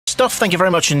stuff. Thank you very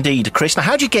much indeed, Chris. Now,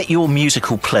 how do you get your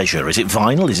musical pleasure? Is it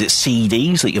vinyl? Is it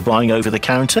CDs that you're buying over the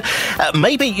counter?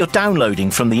 Maybe you're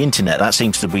downloading from the internet. That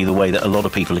seems to be the way that a lot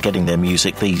of people are getting their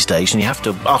music these days. And you have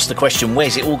to ask the question,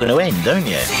 where's it all going to end, don't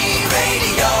you?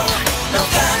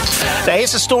 Now,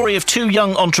 here's a story of two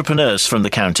young entrepreneurs from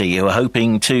the county who are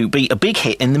hoping to be a big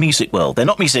hit in the music world. They're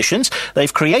not musicians.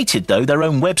 They've created, though, their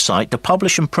own website to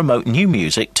publish and promote new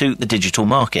music to the digital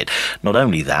market. Not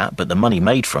only that, but the money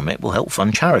made from it will help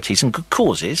fund charities and good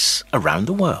causes around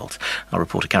the world. Our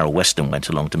reporter Carol Weston went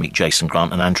along to meet Jason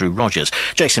Grant and Andrew Rogers.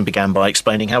 Jason began by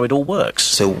explaining how it all works.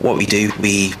 So what we do,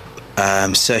 we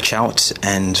search out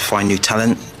and find new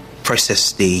talent,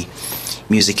 process the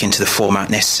music into the format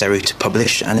necessary to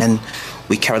publish, and then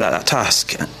we carry out that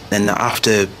task. Then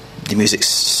after the music's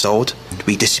sold,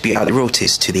 we distribute out the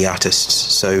royalties to the artists.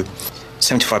 So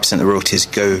 75% of the royalties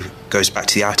goes back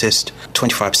to the artist,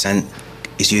 25%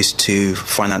 is used to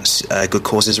finance good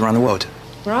causes around the world.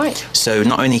 Right. So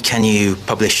not only can you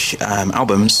publish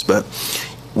albums, but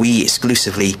we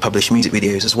exclusively publish music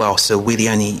videos as well. So we're the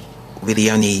only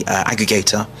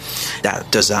aggregator that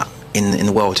does that in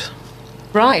the world.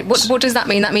 Right. What does that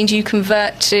mean? That means you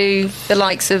convert to the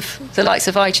likes of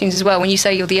iTunes as well when you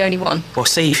say you're the only one? Well,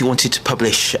 say if you wanted to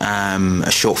publish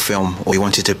a short film or you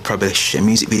wanted to publish a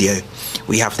music video,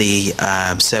 we have the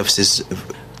services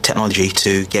technology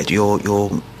to get your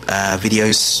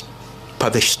videos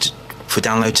published for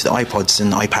download to the iPods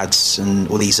and iPads and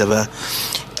all these other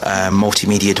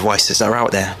multimedia devices that are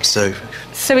out there. So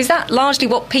is that largely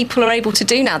what people are able to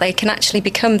do now? They can actually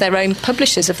become their own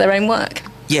publishers of their own work?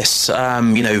 Yes,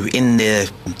 in the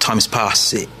times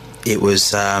past, it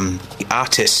was the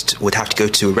artist would have to go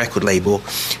to a record label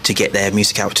to get their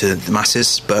music out to the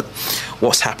masses. But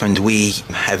what's happened, we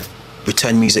have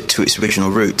returned music to its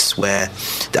original roots, where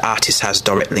the artist has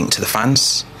direct link to the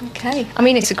fans. Okay. I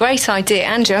mean, it's a great idea.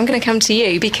 Andrew, I'm going to come to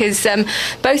you because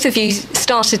both of you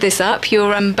started this up.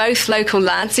 You're both local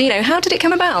lads. How did it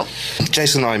come about?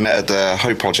 Jason and I met at the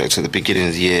Hope Project at the beginning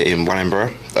of the year in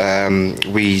Wellingborough.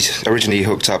 We originally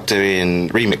hooked up doing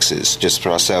remixes just for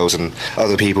ourselves and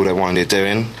other people that wanted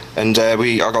doing. And I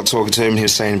got talking to him. He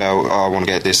was saying about, I want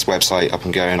to get this website up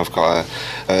and going. I've got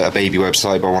a baby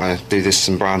website, but I want to do this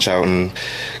and branch out and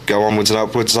go onwards and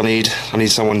upwards. I need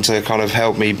someone to kind of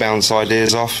help me bounce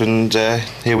ideas off, and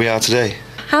here we are today.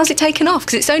 How's it taken off?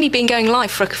 Because it's only been going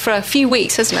live for a few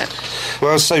weeks, hasn't it?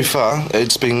 Well, so far,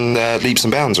 it's been leaps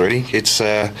and bounds, really. It's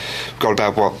got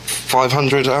about,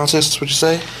 500 artists, would you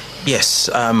say? Yes,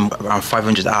 around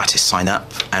 500 artists sign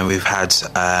up, and we've had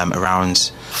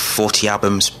around 40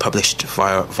 albums published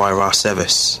via our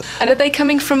service. And are they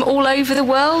coming from all over the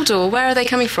world, or where are they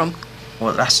coming from?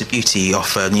 Well, that's the beauty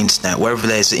of the internet. Wherever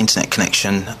there's an internet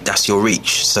connection, that's your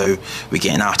reach. So we're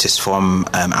getting artists from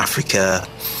Africa,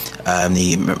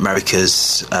 the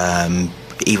Americas,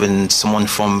 even someone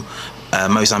from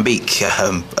Mozambique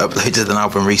uploaded an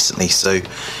album recently. So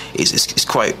it's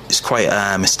quite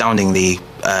astounding.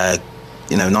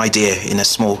 An idea in a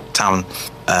small town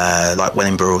like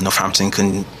Wellingborough or Northampton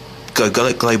can go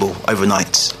global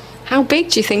overnight. How big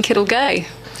do you think it'll go?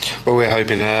 Well, we're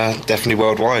hoping definitely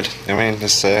worldwide. I mean,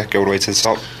 let's go all the way to the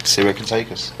top, see where it can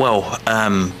take us. Well,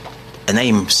 an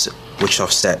aim which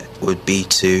I've set would be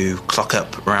to clock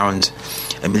up around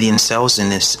 1 million sales in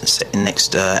the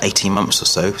next 18 months or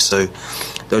so. So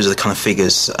those are the kind of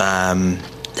figures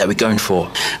that we're going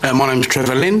for. My name's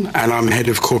Trevor Lynn, and I'm Head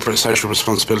of Corporate Social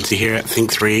Responsibility here at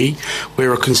Think3E.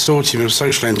 We're a consortium of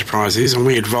social enterprises, and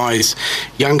we advise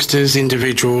youngsters,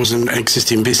 individuals and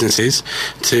existing businesses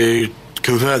to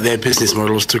convert their business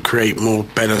models to create more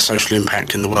better social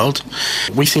impact in the world.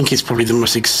 We think it's probably the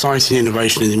most exciting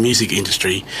innovation in the music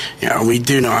industry, and we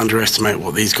do not underestimate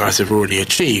what these guys have already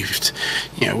achieved.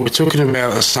 We're talking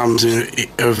about sums of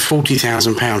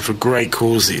 £40,000 for great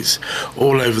causes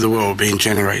all over the world being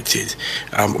generated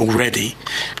already.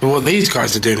 But what these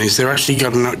guys are doing is they're actually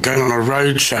going on a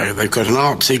road show. They've got an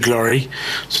artsy lorry.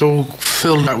 It's all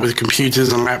filled up with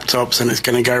computers and laptops, and it's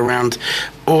going to go around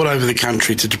all over the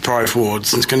country to deprive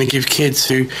wards, and it's going to give kids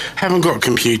who haven't got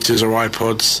computers or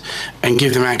iPods and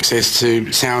give them access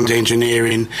to sound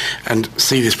engineering and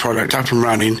see this product up and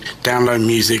running, download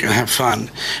music and have fun.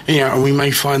 And we may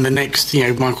find the next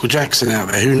Michael Jackson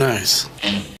out there, who knows.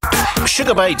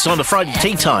 Sugar Baits on a Friday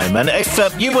tea time. And if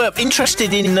you were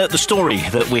interested in the story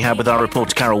that we had with our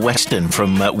reporter Carol Weston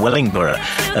from Wellingborough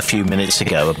a few minutes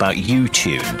ago about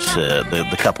U-Tuned,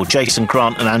 the couple Jason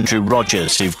Grant and Andrew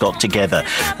Rogers who've got together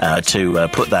to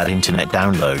put that internet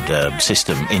download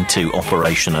system into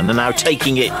operation and are now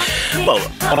taking it, well,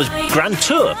 on a grand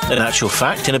tour, in actual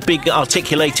fact, in a big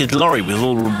articulated lorry with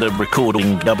all the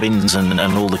recording gubbins and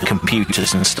all the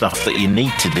computers and stuff that you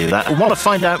need to do that. Want to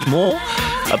find out more?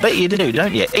 I bet you do,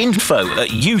 don't you?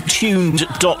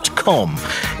 info@utuned.com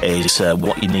is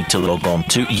what you need to log on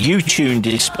to. Utuned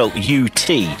is spelled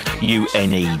U-T-U-N-E-D.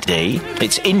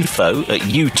 It's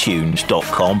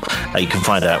info@utuned.com. You can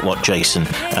find out what Jason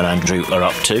and Andrew are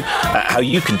up to, how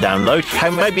you can download, how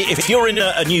maybe if you're in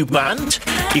a new band,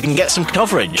 you can get some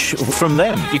coverage from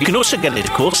them. You can also get it,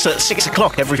 of course, at 6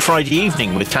 o'clock every Friday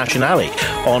evening with Tash and Ali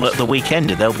on at the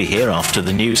weekend. They'll be here after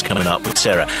the news coming up with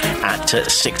Sarah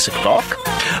at 6 o'clock.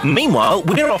 Meanwhile,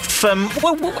 we're off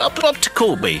up to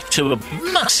Corby to a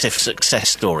massive success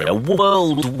story, a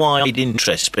worldwide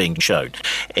interest being shown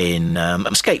in a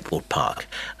skateboard park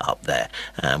up there.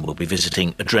 And we'll be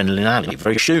visiting Adrenaline Alley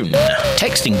very soon.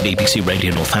 Texting BBC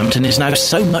Radio Northampton is now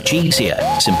so much easier.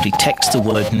 Simply text the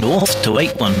word North to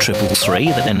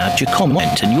 81333, then add your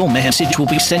comment, and your message will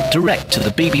be sent direct to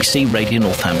the BBC Radio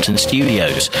Northampton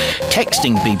studios.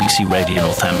 Texting BBC Radio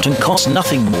Northampton costs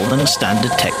nothing more than a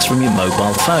standard text from your mobile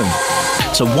phone.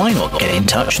 So why not get in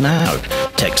touch now?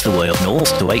 Text the word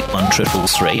North to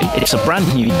 81333. It's a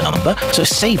brand new number, so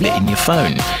save it in your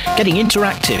phone. Getting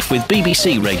interactive with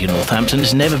BBC Radio Northampton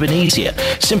has never been easier.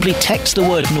 Simply text the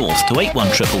word North to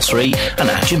 81333 and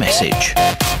add your message.